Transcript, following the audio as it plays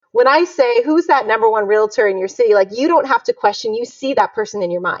when I say, who's that number one realtor in your city? Like, you don't have to question, you see that person in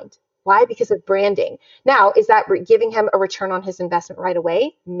your mind. Why? Because of branding. Now, is that giving him a return on his investment right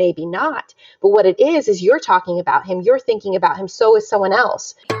away? Maybe not. But what it is you're talking about him, you're thinking about him, so is someone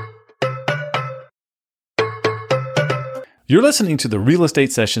else. You're listening to the Real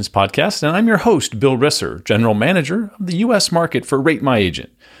Estate Sessions podcast, and I'm your host, Bill Risser, General Manager of the U.S. market for Rate My Agent,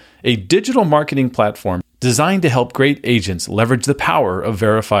 a digital marketing platform designed to help great agents leverage the power of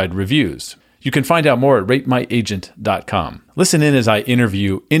verified reviews. You can find out more at ratemyagent.com. Listen in as I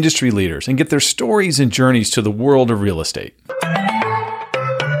interview industry leaders and get their stories and journeys to the world of real estate.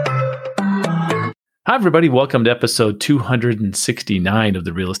 Hi, everybody. Welcome to episode 269 of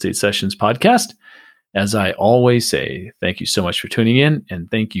the Real Estate Sessions podcast. As I always say, thank you so much for tuning in,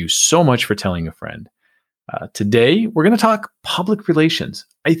 and thank you so much for telling a friend. Today, we're going to talk public relations.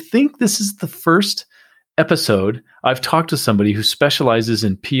 I think this is the first episode I've talked to somebody who specializes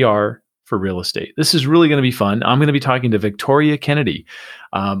in PR for real estate. This is really going to be fun. I'm going to be talking to Victoria Kennedy.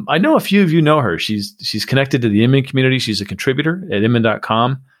 I know a few of you know her. She's connected to the Inman community. She's a contributor at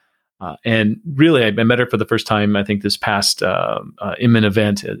Inman.com. And really, I met her for the first time, I think, this past Inman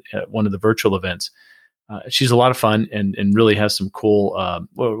event at one of the virtual events. She's a lot of fun and really has some cool,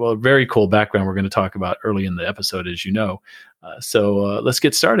 very cool background we're going to talk about early in the episode, as you know. So let's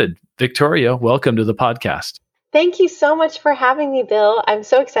get started. Victoria, welcome to the podcast. Thank you so much for having me, Bill. I'm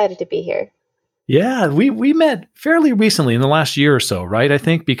so excited to be here. Yeah, we met fairly recently in the last year or so, right? I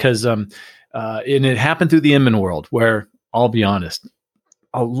think because and it happened through the Inman world, where I'll be honest,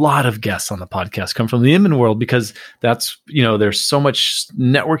 a lot of guests on the podcast come from the Inman world because that's, there's so much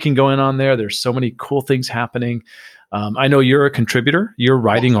networking going on there. There's so many cool things happening. I know you're a contributor. You're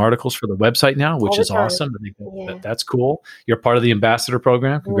writing articles for the website now, which is awesome. I think that's cool. You're part of the ambassador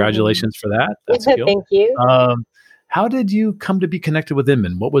program. Congratulations for that. That's cool. Thank you. How did you come to be connected with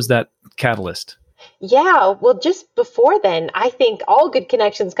Inman? What was that catalyst? Yeah, well, just before then, I think all good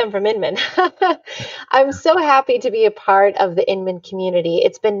connections come from Inman. I'm so happy to be a part of the Inman community.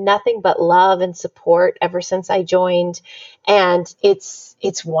 It's been nothing but love and support ever since I joined. And it's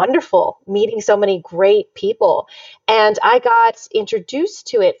wonderful meeting so many great people. And I got introduced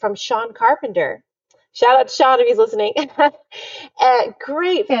to it from Sean Carpenter. Shout out to Sean if he's listening.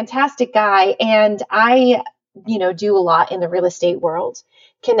 Great, fantastic guy. And I, do a lot in the real estate world.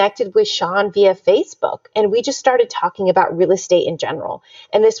 Connected with Sean via Facebook, and we just started talking about real estate in general.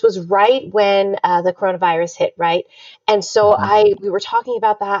 And this was right when the coronavirus hit, right? And so we were talking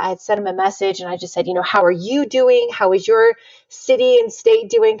about that. I had sent him a message, and I just said, how are you doing? How is your city and state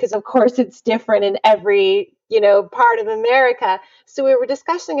doing? Because of course it's different in every part of America. So we were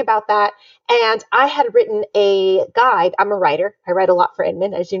discussing about that. And I had written a guide. I'm a writer. I write a lot for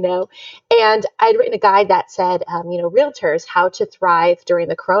Inman, as you know. And I'd written a guide that said, realtors, how to thrive during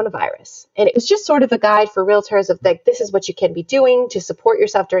the coronavirus. And it was just sort of a guide for realtors of like, this is what you can be doing to support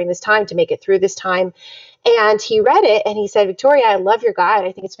yourself during this time, to make it through this time. And he read it and he said, Victoria, I love your guide.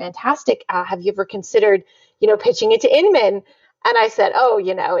 I think it's fantastic. Have you ever considered, pitching it to Inman? And I said,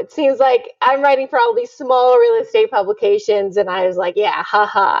 it seems like I'm writing for all these small real estate publications. And I was like, yeah,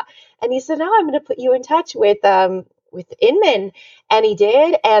 haha. And he said, no, I'm going to put you in touch with Inman. And he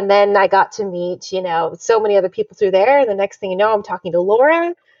did. And then I got to meet, so many other people through there. And the next thing you know, I'm talking to Laura.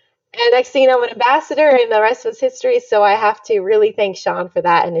 And next thing you know, I'm an ambassador, and the rest was history. So I have to really thank Sean for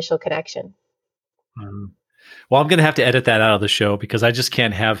that initial connection. Well, I'm going to have to edit that out of the show because I just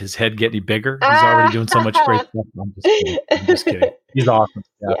can't have his head get any bigger. He's already doing so much great stuff. I'm just kidding. He's awesome.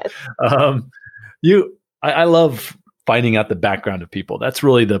 Yeah. Yes. I love finding out the background of people. That's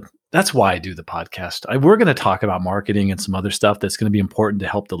why I do the podcast. We're going to talk about marketing and some other stuff that's going to be important to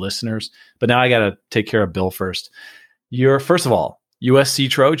help the listeners. But now I got to take care of Bill first. You're, first of all, USC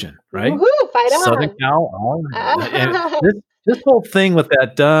Trojan, right? Woo-hoo, fight on. Southern Cal. And this whole thing with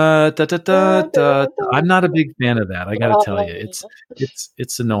that I'm not a big fan of that. I got to tell you,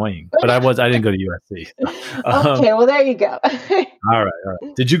 it's annoying. But I didn't go to USC. Okay, well there you go. All right.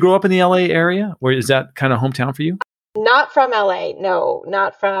 Did you grow up in the LA area? Where is that kind of hometown for you? Not from LA. No,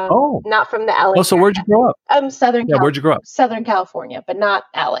 not from the LA. Oh, so where'd you grow up? Southern. Yeah, where'd you grow up? Southern California, but not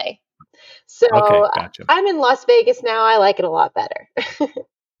LA. So okay, gotcha. I'm in Las Vegas now. I like it a lot better.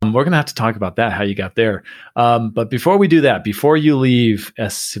 We're going to have to talk about that, how you got there. But before we do that, before we leave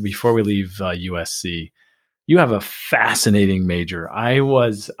USC, you have a fascinating major. I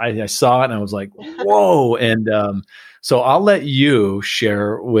saw it and I was like, whoa. And so I'll let you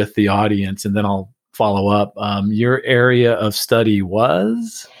share with the audience and then I'll follow up. Your area of study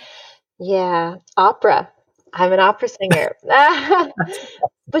was? Yeah, opera. I'm an opera singer.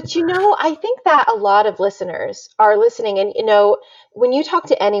 But I think that a lot of listeners are listening. And, when you talk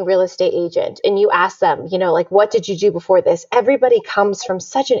to any real estate agent and you ask them, like, what did you do before this? Everybody comes from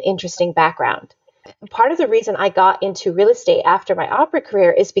such an interesting background. Part of the reason I got into real estate after my opera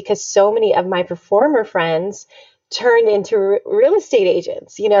career is because so many of my performer friends turned into real estate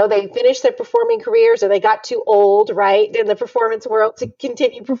agents. They finished their performing careers or they got too old, right, in the performance world to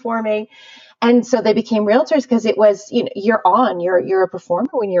continue performing. And so they became realtors because it was, you're a performer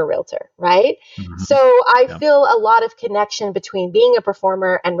when you're a realtor, right? Mhm. So I Yeah. feel a lot of connection between being a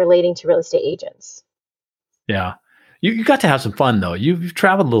performer and relating to real estate agents. Yeah. You got to have some fun though. You've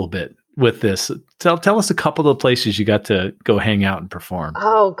traveled a little bit with this. Tell us a couple of places you got to go hang out and perform.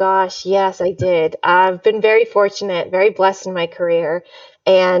 Oh gosh, yes, I did. I've been very fortunate, very blessed in my career.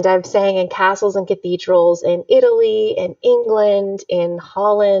 And I've sang in castles and cathedrals in Italy, in England, in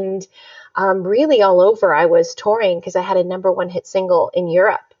Holland, really all over. I was touring because I had a number one hit single in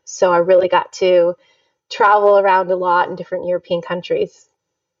Europe. So I really got to travel around a lot in different European countries.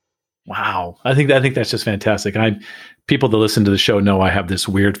 Wow. I think that's just fantastic. People that listen to the show know I have this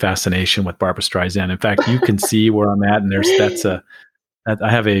weird fascination with Barbra Streisand. In fact, you can see where I'm at, and I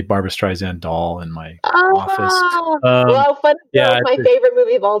have a Barbra Streisand doll in my office. Oh, well, Fun Girl Yeah, is my favorite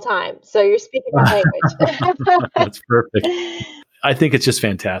movie of all time. So you're speaking my language. that's perfect. I think it's just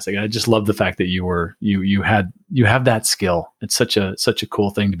fantastic. I just love the fact that you have that skill. It's such a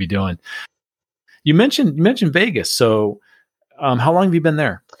cool thing to be doing. You mentioned Vegas. So, how long have you been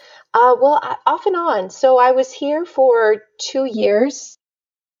there? Off and on. So I was here for 2 years.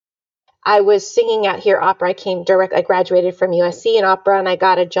 I was singing out here opera. I graduated from USC in opera and I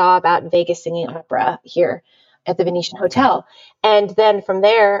got a job out in Vegas singing opera here at the Venetian Okay. Hotel. And then from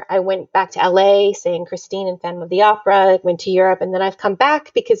there, I went back to LA, sang Christine and Phantom of the Opera, went to Europe, and then I've come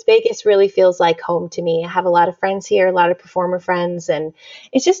back because Vegas really feels like home to me. I have a lot of friends here, a lot of performer friends, and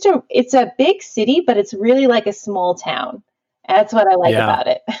it's a big city, but it's really like a small town. That's what I like Yeah. about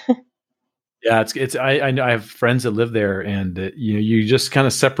it. Yeah, I know I have friends that live there, and you just kind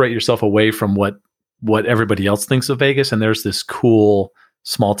of separate yourself away from what everybody else thinks of Vegas, and there's this cool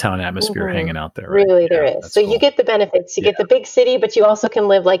small town atmosphere hanging out there, right? Really, there Yeah, is. that's So you cool. get the benefits. You Yeah. get the big city, but you also can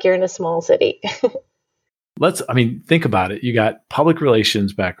live like you're in a small city. Think about it. You got public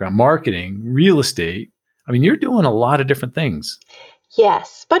relations background, marketing, real estate. I mean, you're doing a lot of different things.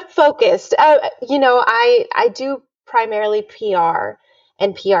 Yes, but focused. I do primarily PR,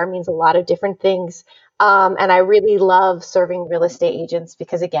 and PR means a lot of different things. And I really love serving real estate agents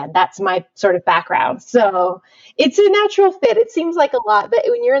because, again, that's my sort of background. So it's a natural fit. It seems like a lot, but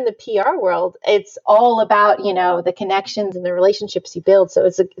when you're in the PR world, it's all about, the connections and the relationships you build. So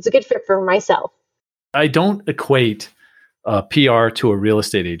it's a good fit for myself. I don't equate PR to a real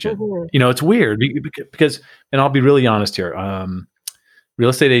estate agent. Mhm. It's weird because, and I'll be really honest here. Real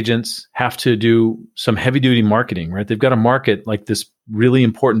estate agents have to do some heavy duty marketing, right? They've got to market like this really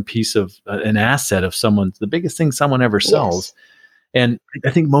important piece of an asset of the biggest thing someone ever sells. Yes, And I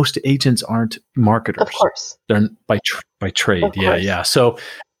think most agents aren't marketers. of course. They're by trade. Of course. Yeah. So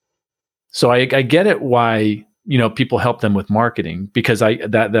I get it why, people help them with marketing because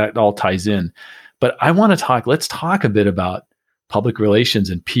that all ties in. But let's talk a bit about public relations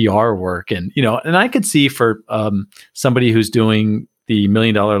and PR work. And, and I could see for somebody who's doing the $1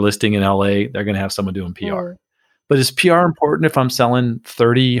 million listing in LA, they're going to have someone doing PR. Mm. But is PR important if I'm selling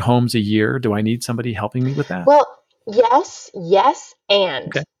 30 homes a year? Do I need somebody helping me with that? Well, yes, and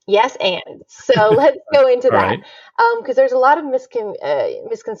Okay. yes, and so let's go into All that right. because there's a lot of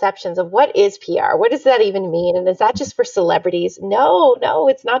misconceptions of what is PR. What does that even mean? And is that just for celebrities? No,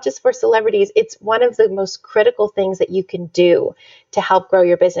 it's not just for celebrities. It's one of the most critical things that you can do to help grow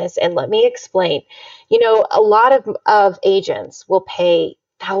your business. And let me explain. A lot of agents will pay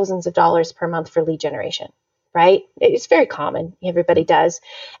thousands of dollars per month for lead generation. Right? It's very common. Everybody does.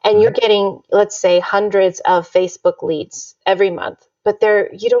 And you're getting, let's say, hundreds of Facebook leads every month, but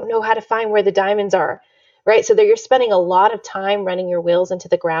you don't know how to find where the diamonds are, right? So you're spending a lot of time running your wheels into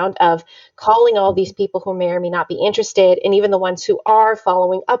the ground of calling all these people who may or may not be interested, and even the ones who are,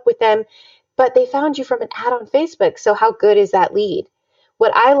 following up with them, but they found you from an ad on Facebook. So how good is that lead?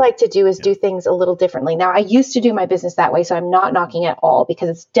 What I like to do is do things a little differently. Now, I used to do my business that way, so I'm not knocking it all because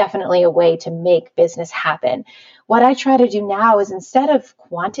it's definitely a way to make business happen. What I try to do now is instead of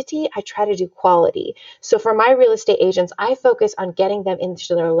quantity, I try to do quality. So for my real estate agents, I focus on getting them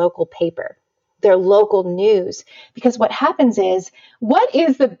into their local paper. their local news. Because what happens is, what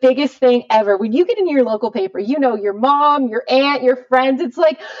is the biggest thing ever? When you get in your local paper, you know, your mom, your aunt, your friends, it's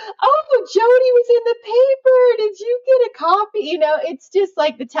like, oh, Jody was in the paper. Did you get a copy? You know, it's just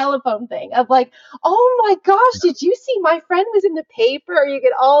like the telephone thing of like, oh my gosh, did you see my friend was in the paper? Or you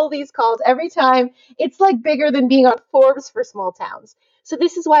get all these calls every time. It's like bigger than being on Forbes for small towns. So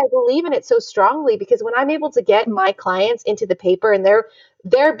this is why I believe in it so strongly, because when I'm able to get my clients into the paper and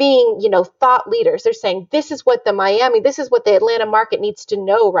they're being, you know, thought leaders. They're saying, this is what this is what the Atlanta market needs to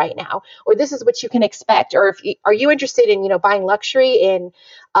know right now, or this is what you can expect. Or are you interested in, you know, buying luxury in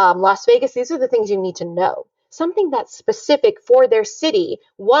Las Vegas? These are the things you need to know. Something that's specific for their city.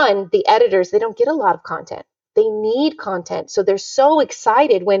 One, the editors, they don't get a lot of content. They need content. So they're so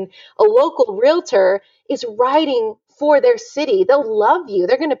excited when a local realtor is writing for their city. They'll love you.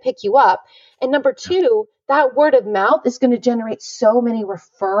 They're going to pick you up. And number two, that word of mouth is going to generate so many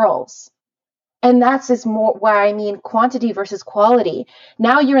referrals. And that's just more why I mean quantity versus quality.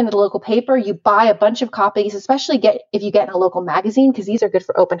 Now you're in the local paper, you buy a bunch of copies, especially if you get in a local magazine, because these are good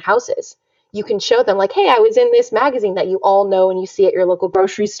for open houses. You can show them like, hey, I was in this magazine that you all know and you see at your local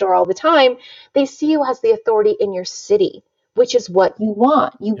grocery store all the time. They see you as the authority in your city, which is what you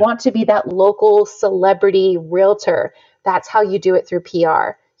want. You want to be that local celebrity realtor. That's how you do it through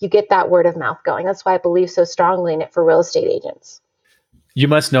PR. You get that word of mouth going. That's why I believe so strongly in it for real estate agents. You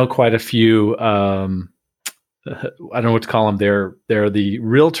must know quite a few. I don't know what to call them. They're the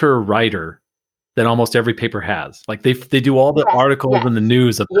realtor writer that almost every paper has. Like they do all the articles in the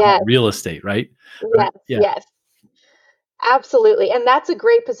news about real estate, right? Yes. Absolutely. And that's a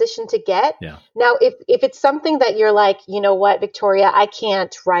great position to get. Yeah. Now, if it's something that you're like, you know what, Victoria, I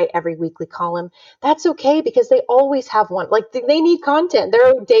can't write every weekly column. That's okay, because they always have one. Like they need content.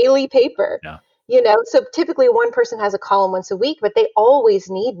 They're a daily paper. Yeah. You know, so typically one person has a column once a week, but they always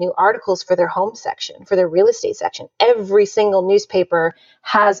need new articles for their home section, for their real estate section. Every single newspaper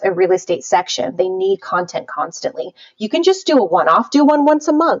has a real estate section. They need content constantly. You can just do a one-off, do one once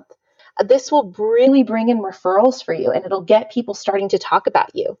a month. This will really bring in referrals for you, and it'll get people starting to talk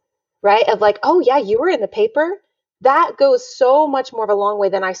about you, right? Of like, oh yeah, you were in the paper. That goes so much more of a long way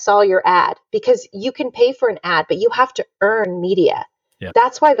than I saw your ad, because you can pay for an ad, but you have to earn media. Yeah.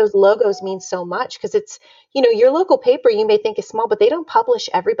 That's why those logos mean so much, because it's, you know, your local paper you may think is small, but they don't publish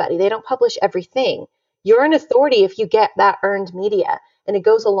everybody. They don't publish everything. You're an authority if you get that earned media, and it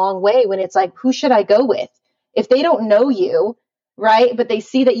goes a long way when it's like, who should I go with? If they don't know you, right, but they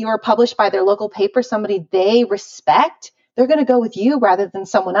see that you are published by their local paper, somebody they respect, they're going to go with you rather than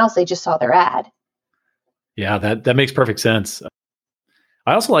someone else they just saw their ad. Yeah, that makes perfect sense.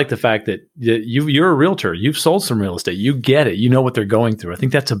 I also like the fact that you're a realtor. You've sold some real estate. You get it. You know what they're going through. I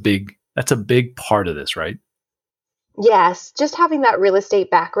think that's a big part of this, right? Yes, just having that real estate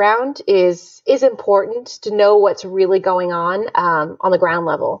background is important to know what's really going on the ground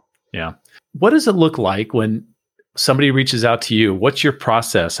level. Yeah. What does it look like when somebody reaches out to you? What's your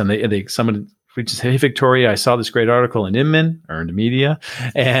process? And someone reaches, hey, Victoria, I saw this great article in Inman, earned media,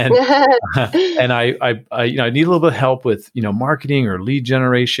 and and I need a little bit of help with, you know, marketing or lead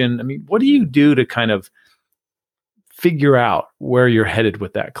generation. I mean, what do you do to kind of figure out where you're headed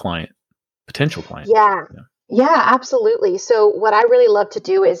with that potential client? Yeah, absolutely. So what I really love to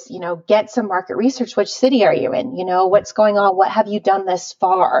do is, you know, get some market research. Which city are you in? You know, what's going on? What have you done this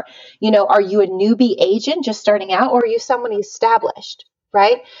far? You know, are you a newbie agent just starting out, or are you someone established?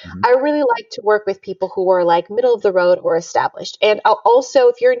 Right? Mm-hmm. I really like to work with people who are like middle of the road or established. And I'll also,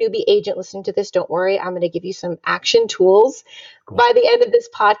 if you're a newbie agent listening to this, don't worry, I'm going to give you some action tools by the end of this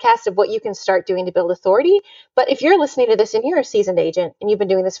podcast of what you can start doing to build authority. But if you're listening to this and you're a seasoned agent and you've been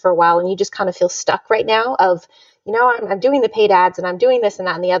doing this for a while and you just kind of feel stuck right now of, you know, I'm doing the paid ads and I'm doing this and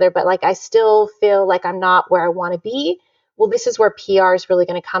that and the other, but like I still feel like I'm not where I want to be. Well, this is where PR is really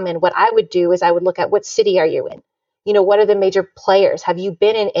going to come in. What I would do is I would look at, what city are you in? You know, what are the major players? Have you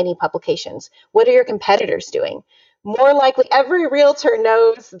been in any publications? What are your competitors doing? More likely, every realtor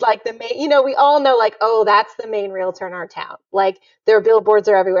knows, like the main, you know, we all know like, oh, that's the main realtor in our town. Like their billboards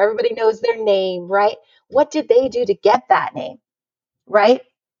are everywhere. Everybody knows their name, right? What did they do to get that name, right?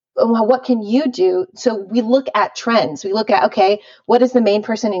 Well, what can you do? So we look at trends. We look at, okay, what is the main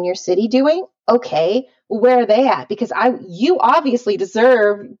person in your city doing? Okay, well, where are they at? Because you obviously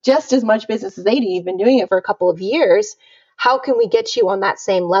deserve just as much business as they do. You've been doing it for a couple of years. How can we get you on that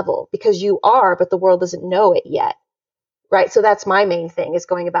same level? Because you are, but the world doesn't know it yet, right? So that's my main thing, is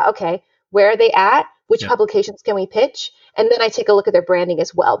going about, okay, where are they at? Which publications can we pitch? And then I take a look at their branding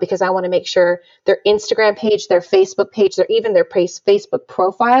as well, because I want to make sure their Instagram page, their Facebook page, even their Facebook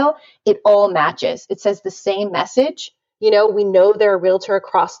profile, it all matches. It says the same message. We know they're a realtor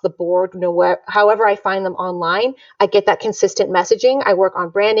across the board. However I find them online, I get that consistent messaging. I work on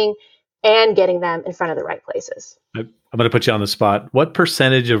branding and getting them in front of the right places. I'm going to put you on the spot. What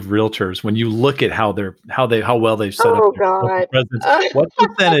percentage of realtors, when you look at how well they've set up Oh their social God. presence, what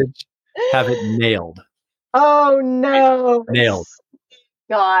percentage have it nailed? Oh no. Nailed.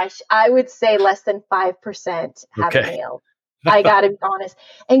 Gosh, I would say less than 5% have it Okay. nailed. I gotta be honest.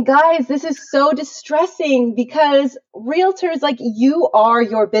 And guys, this is so distressing because realtors, like, you are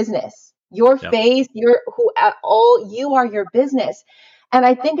your business, your Yep. face, you are your business. And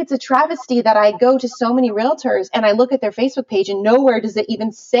I think it's a travesty that I go to so many realtors and I look at their Facebook page and nowhere does it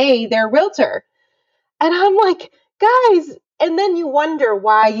even say they're a realtor. And I'm like, guys, and then you wonder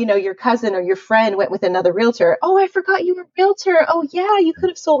why, your cousin or your friend went with another realtor. Oh, I forgot you were a realtor. Oh, yeah, you could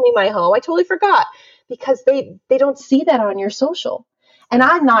have sold me my home. I totally forgot, because they don't see that on your social. And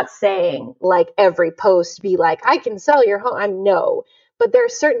I'm not saying like every post be like, I can sell your home. No, but there are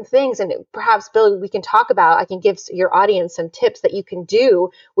certain things, and perhaps, Bill, we can talk about, I can give your audience some tips that you can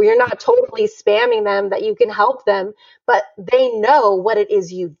do where you're not totally spamming them, that you can help them, but they know what it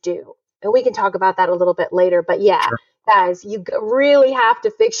is you do. And we can talk about that a little bit later. But yeah, Sure. guys, you really have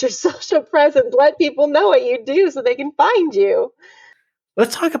to fix your social presence. Let people know what you do so they can find you.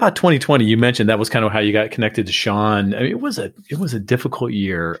 Let's talk about 2020. You mentioned that was kind of how you got connected to Sean. I mean, it was a difficult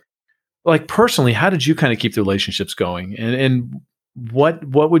year. Like, personally, how did you kind of keep the relationships going? And what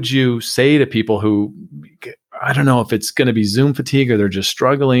would you say to people who, I don't know if it's going to be Zoom fatigue or they're just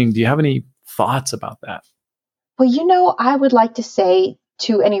struggling? Do you have any thoughts about that? Well, I would like to say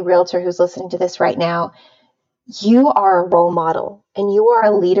to any realtor who's listening to this right now, you are a role model and you are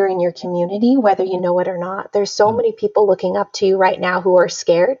a leader in your community, whether you know it or not. There's so many people looking up to you right now who are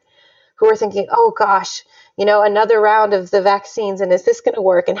scared, who are thinking, oh gosh, another round of the vaccines, and is this going to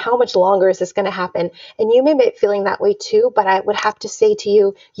work? And how much longer is this going to happen? And you may be feeling that way too, but I would have to say to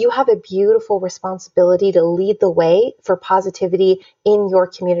you, you have a beautiful responsibility to lead the way for positivity in your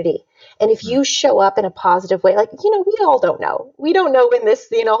community. And if you show up in a positive way, like, we all don't know. We don't know when this,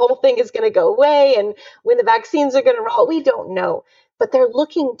 whole thing is going to go away and when the vaccines are going to roll. We don't know. But they're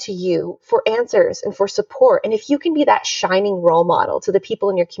looking to you for answers and for support. And if you can be that shining role model to the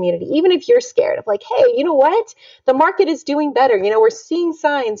people in your community, even if you're scared of like, hey, you know what? The market is doing better. We're seeing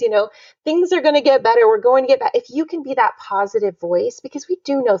signs, things are going to get better. We're going to get better. If you can be that positive voice, because we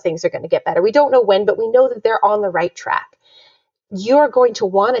do know things are going to get better. We don't know when, but we know that they're on the right track. You're going to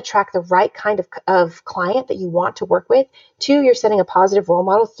want to attract the right kind of client that you want to work with. 2, you're setting a positive role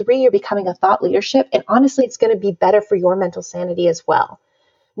model. 3, you're becoming a thought leadership. And honestly, it's going to be better for your mental sanity as well.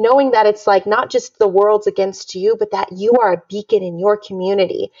 Knowing that it's like not just the world's against you, but that you are a beacon in your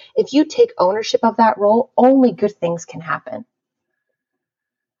community. If you take ownership of that role, only good things can happen.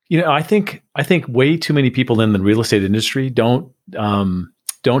 I think way too many people in the real estate industry don't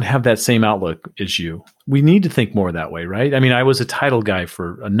have that same outlook as you. We need to think more that way, right? I mean, I was a title guy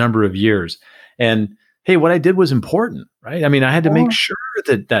for a number of years, and hey, what I did was important, right? I mean, I had to make sure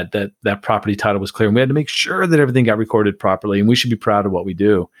that property title was clear, and we had to make sure that everything got recorded properly, and we should be proud of what we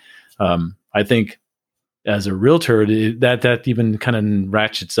do. I think as a realtor, that even kind of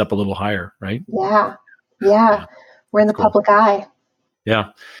ratchets up a little higher, right? Yeah. We're in the public eye. Yeah.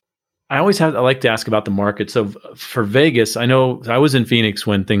 I like to ask about the market. So for Vegas, I know I was in Phoenix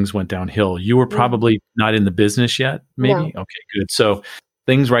when things went downhill. You were probably not in the business yet, maybe? No. Okay, good. So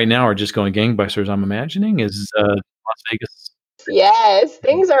things right now are just going gangbusters, I'm imagining. Is Las Vegas? Yes,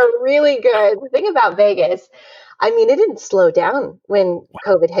 things are really good. The thing about Vegas, I mean, it didn't slow down when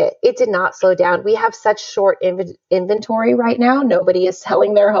COVID hit. It did not slow down. We have such short inventory right now. Nobody is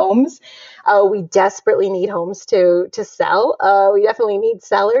selling their homes. We desperately need homes to sell. We definitely need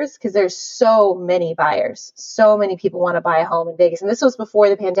sellers because there's so many buyers. So many people want to buy a home in Vegas. And this was before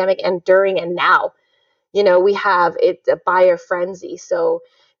the pandemic and during and now. We have a buyer frenzy. So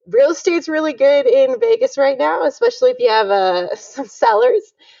real estate's really good in Vegas right now, especially if you have some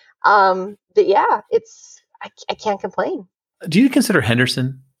sellers. But yeah, I can't complain. Do you consider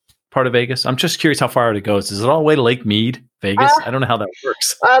Henderson part of Vegas? I'm just curious how far it goes. Is it all the way to Lake Mead, Vegas? I don't know how that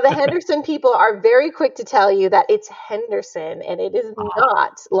works. The Henderson people are very quick to tell you that it's Henderson and it is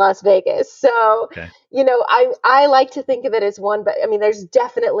not Las Vegas. So, I like to think of it as one, but I mean, there's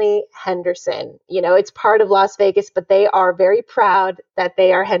definitely Henderson. It's part of Las Vegas, but they are very proud that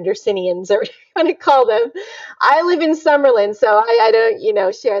they are Hendersonians, or what you want to call them. I live in Summerlin, so I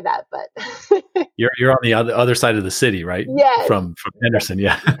don't, share that, but you're on the other side of the city, right? Yes. From Henderson,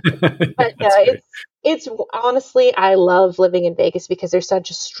 yeah. But no, it's honestly, I love living in Vegas because there's such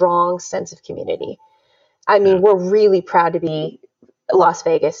a strong sense of community. I mean, we're really proud to be Las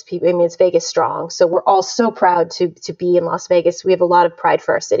Vegas. People, I mean, it's Vegas strong. So we're all so proud to be in Las Vegas. We have a lot of pride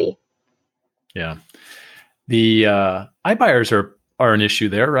for our city. Yeah. The iBuyers are an issue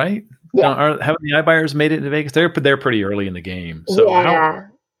there, right? Yeah. Haven't the iBuyers made it into Vegas? They're pretty early in the game. So Yeah.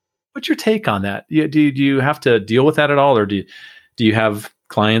 what's your take on that? Do you have to deal with that at all, or do you have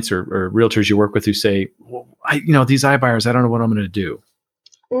clients or realtors you work with who say, well, these iBuyers, I don't know what I'm going to do?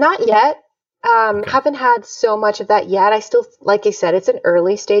 Not yet. Okay. Haven't had so much of that yet. I still, like I said, it's in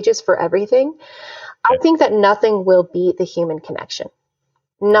early stages for everything. I think that nothing will beat the human connection.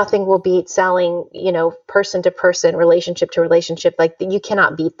 Nothing will beat selling, person to person, relationship to relationship. Like, you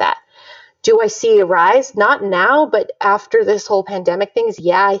cannot beat that. Do I see a rise? Not now, but after this whole pandemic things,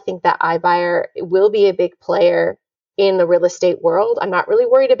 yeah, I think that iBuyer will be a big player in the real estate world. I'm not really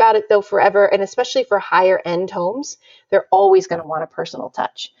worried about it though forever. And especially for higher end homes, they're always going to want a personal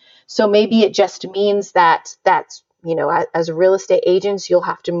touch. So maybe it just means that's, as real estate agents, you'll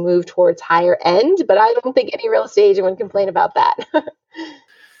have to move towards higher end, but I don't think any real estate agent would complain about that.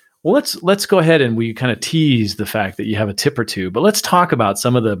 Well, let's go ahead and we kind of tease the fact that you have a tip or two, but let's talk about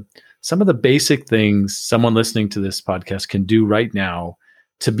some of the basic things someone listening to this podcast can do right now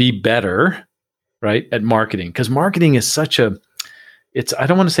to be better, right, at marketing. Because marketing is I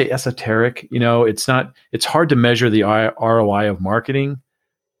don't want to say esoteric, it's hard to measure the ROI of marketing,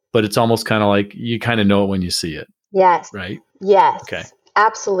 but it's almost kind of like you kind of know it when you see it. Yes. Right? Yes. Okay.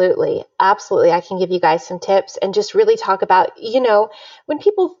 Absolutely. Absolutely. I can give you guys some tips and just really talk about, when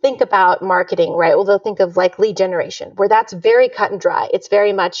people think about marketing, right? Well, they'll think of like lead generation, where that's very cut and dry. It's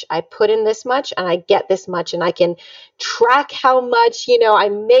very much, I put in this much and I get this much, and I can track how much,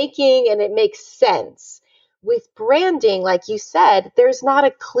 I'm making, and it makes sense. With branding, like you said, there's not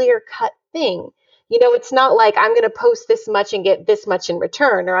a clear cut thing. It's not like I'm going to post this much and get this much in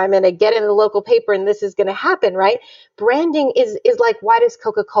return, or I'm going to get in the local paper and this is going to happen, right? Branding is like, why does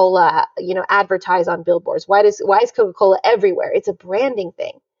Coca-Cola, advertise on billboards? Why is Coca-Cola everywhere? It's a branding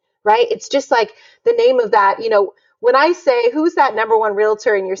thing, right? It's just like the name of that, when I say, who's that number one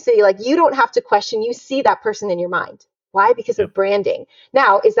realtor in your city? Like, you don't have to question, you see that person in your mind. Why? Because of branding.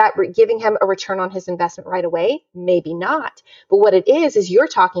 Now, is that giving him a return on his investment right away? Maybe not. But what it is you're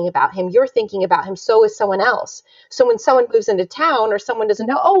talking about him, you're thinking about him, so is someone else. So when someone moves into town or someone doesn't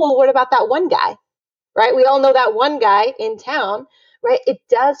know, oh, well, what about that one guy? Right? We all know that one guy in town, right? It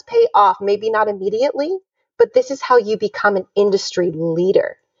does pay off, maybe not immediately, but this is how you become an industry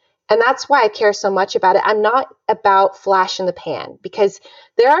leader. And that's why I care so much about it. I'm not about flash in the pan, because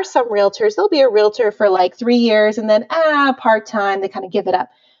there are some realtors, they'll be a realtor for like 3 years and then, part-time, they kind of give it up.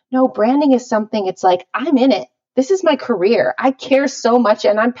 No, branding is something, it's like, I'm in it. This is my career. I care so much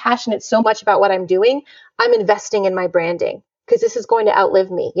and I'm passionate so much about what I'm doing. I'm investing in my branding because this is going to outlive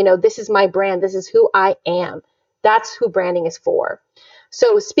me. This is my brand. This is who I am. That's who branding is for.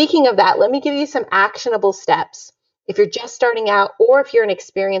 So speaking of that, let me give you some actionable steps. If you're just starting out, or if you're an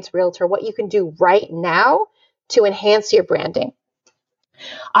experienced realtor, what you can do right now to enhance your branding.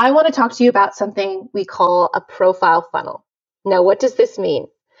 I want to talk to you about something we call a profile funnel. Now, what does this mean?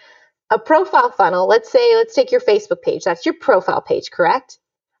 A profile funnel, let's take your Facebook page. That's your profile page, correct?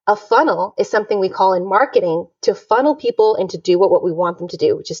 A funnel is something we call in marketing to funnel people and to do what we want them to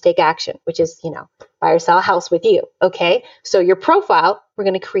do, which is take action, which is, buy or sell a house with you. Okay. So your profile, we're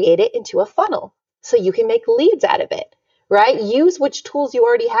going to create it into a funnel so you can make leads out of it, right? Use which tools you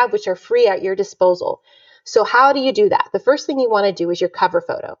already have, which are free at your disposal. So how do you do that? The first thing you want to do is your cover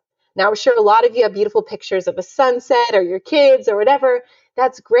photo. Now, I'm sure a lot of you have beautiful pictures of a sunset or your kids or whatever.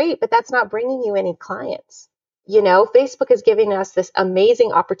 That's great, but that's not bringing you any clients. Facebook is giving us this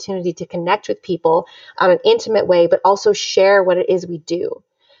amazing opportunity to connect with people on an intimate way, but also share what it is we do.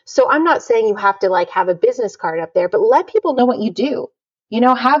 So I'm not saying you have to have a business card up there, but let people know what you do.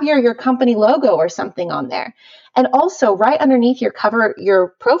 Have your company logo or something on there. And also right underneath your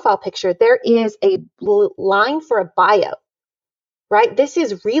profile picture, there is a line for a bio, right? This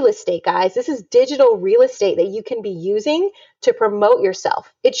is real estate, guys. This is digital real estate that you can be using to promote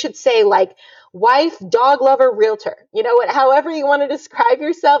yourself. It should say wife, dog lover, realtor. However you want to describe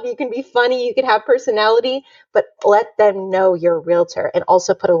yourself, you can be funny, you can have personality, but let them know you're a realtor, and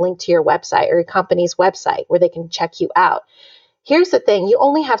also put a link to your website or your company's website where they can check you out. Here's the thing. You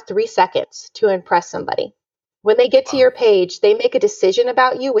only have 3 seconds to impress somebody. When they get to your page, they make a decision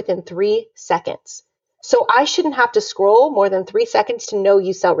about you within 3 seconds. So I shouldn't have to scroll more than 3 seconds to know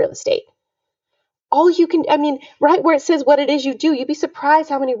you sell real estate. All you can, right where it says what it is you do, you'd be surprised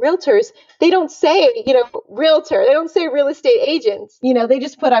how many realtors, they don't say, realtor, they don't say real estate agents. They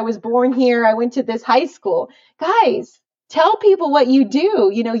just put, I was born here, I went to this high school. Guys, tell people what you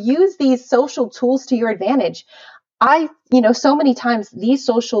do, use these social tools to your advantage. so many times these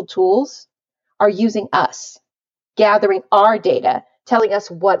social tools are using us, gathering our data, telling us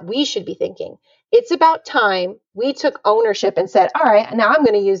what we should be thinking. It's about time we took ownership and said, all right, now I'm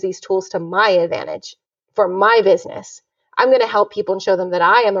going to use these tools to my advantage for my business. I'm going to help people and show them that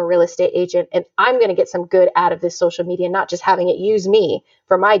I am a real estate agent and I'm going to get some good out of this social media, not just having it use me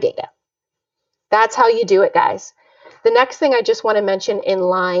for my data. That's how you do it, guys. The next thing I just want to mention in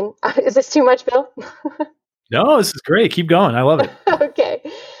line, is this too much, Bill? No, this is great. Keep going. I love it. Okay.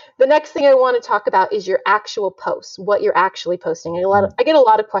 The next thing I want to talk about is your actual posts, what you're actually posting. I get a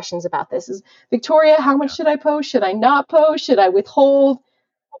lot of questions about this. Is Victoria, how much should I post? Should I not post? Should I withhold?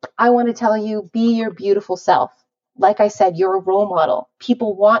 I want to tell you, be your beautiful self. Like I said, you're a role model.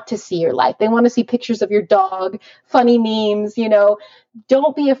 People want to see your life. They want to see pictures of your dog, funny memes,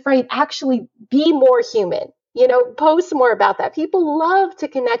 Don't be afraid. Actually, be more human. Post more about that. People love to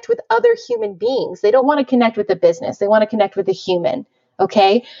connect with other human beings. They don't want to connect with the business. They want to connect with a human.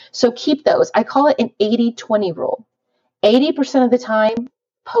 Okay. So keep those. I call it an 80-20 rule. 80% of the time,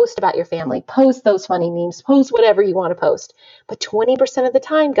 post about your family, post those funny memes, post whatever you want to post. But 20% of the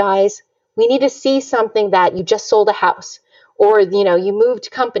time, guys, we need to see something that you just sold a house or, you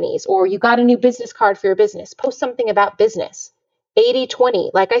moved companies or you got a new business card for your business. Post something about business.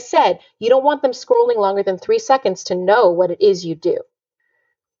 80-20. Like I said, you don't want them scrolling longer than 3 seconds to know what it is you do.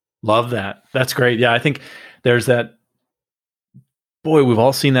 Love that. That's great. Yeah, I think there's that. Boy, we've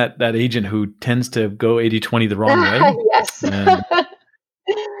all seen that agent who tends to go 80-20 the wrong way. Yes. And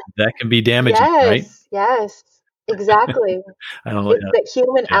that can be damaging, right? Yes, exactly. I don't know. It's the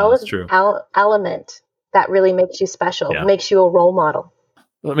human that's true. element that really makes you special, makes you a role model.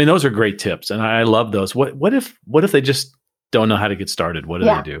 I mean, those are great tips, and I love those. What if they just don't know how to get started? What do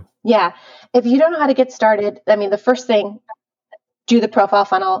they do? Yeah. If you don't know how to get started, I mean, the first thing, do the profile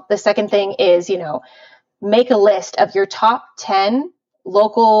funnel. The second thing is, make a list of your top 10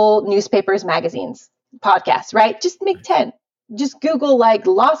 local newspapers, magazines, podcasts, right? Just make 10. Just Google like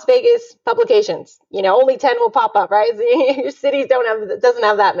Las Vegas publications. Only 10 will pop up, right? Your cities doesn't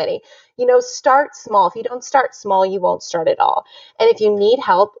have that many. Start small. If you don't start small, you won't start at all. And if you need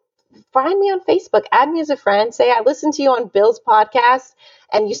help, find me on Facebook, add me as a friend, say, I listened to you on Bill's podcast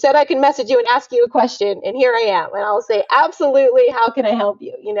and you said I can message you and ask you a question. And here I am. And I'll say, absolutely. How can I help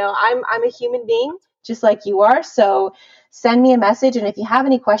you? I'm a human being just like you are. So send me a message. And if you have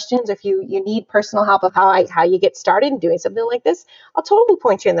any questions, or if you need personal help of how you get started in doing something like this, I'll totally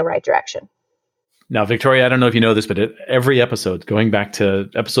point you in the right direction. Now, Victoria, I don't know if you know this, but every episode, going back to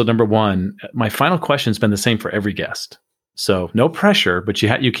episode number 1, my final question has been the same for every guest. So no pressure, but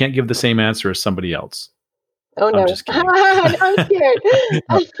you can't give the same answer as somebody else. Oh, no. I'm just kidding. I'm scared.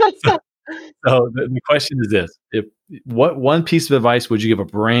 So the question is this. What one piece of advice would you give a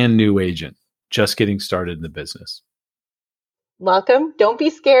brand new agent just getting started in the business? Welcome. Don't be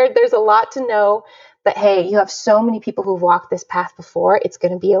scared. There's a lot to know. But hey, you have so many people who've walked this path before. It's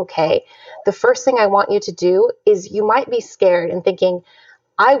going to be okay. The first thing I want you to do is you might be scared and thinking,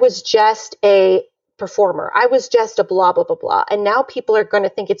 I was just a performer. I was just a blah, blah, blah, blah. And now people are going to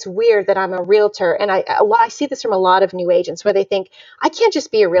think it's weird that I'm a realtor. And I see this from a lot of new agents where they think, I can't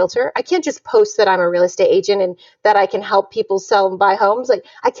just be a realtor. I can't just post that I'm a real estate agent and that I can help people sell and buy homes. Like,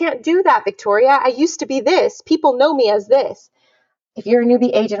 I can't do that, Victoria. I used to be this. People know me as this. If you're a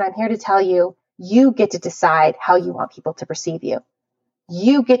newbie agent, I'm here to tell you, you get to decide how you want people to perceive you.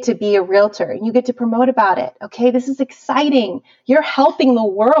 You get to be a realtor and you get to promote about it. Okay, this is exciting. You're helping the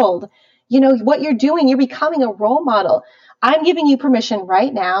world. What you're doing, you're becoming a role model. I'm giving you permission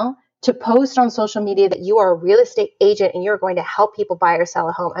right now to post on social media that you are a real estate agent and you're going to help people buy or sell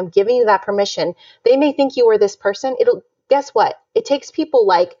a home. I'm giving you that permission. They may think you are this person. Guess what? It takes people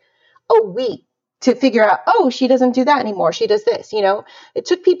like a week to figure out, oh, she doesn't do that anymore. She does this, It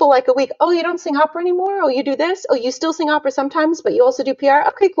took people like a week. Oh, you don't sing opera anymore? Oh, you do this? Oh, you still sing opera sometimes, but you also do PR?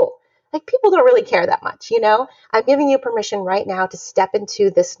 Okay, cool. Like, people don't really care that much, I'm giving you permission right now to step into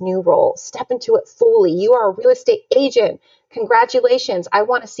this new role. Step into it fully. You are a real estate agent. Congratulations. I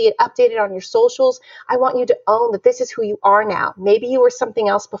want to see it updated on your socials. I want you to own that this is who you are now. Maybe you were something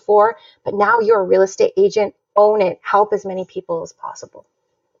else before, but now you're a real estate agent. Own it. Help as many people as possible.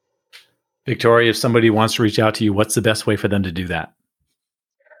 Victoria, if somebody wants to reach out to you, what's the best way for them to do that?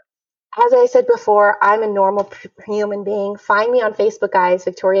 As I said before, I'm a normal human being. Find me on Facebook, guys,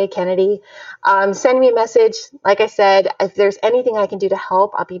 Victoria Kennedy. Send me a message. Like I said, if there's anything I can do to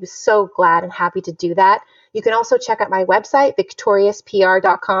help, I'll be so glad and happy to do that. You can also check out my website,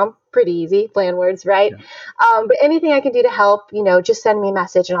 victoriouspr.com. Pretty easy, plain words, right? Yeah. But anything I can do to help, just send me a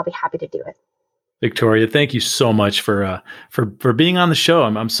message and I'll be happy to do it. Victoria, thank you so much for being on the show.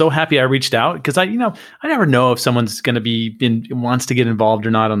 I'm so happy I reached out because I never know if someone's going to wants to get involved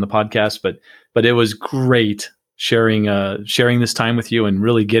or not on the podcast, but it was great sharing this time with you and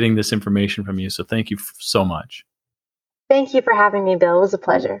really getting this information from you. So thank you so much. Thank you for having me, Bill. It was a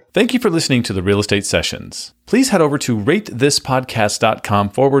pleasure. Thank you for listening to the Real Estate Sessions. Please head over to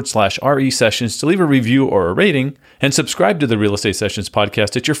ratethispodcast.com/RE sessions to leave a review or a rating, and subscribe to the Real Estate Sessions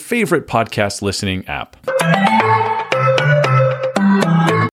podcast at your favorite podcast listening app.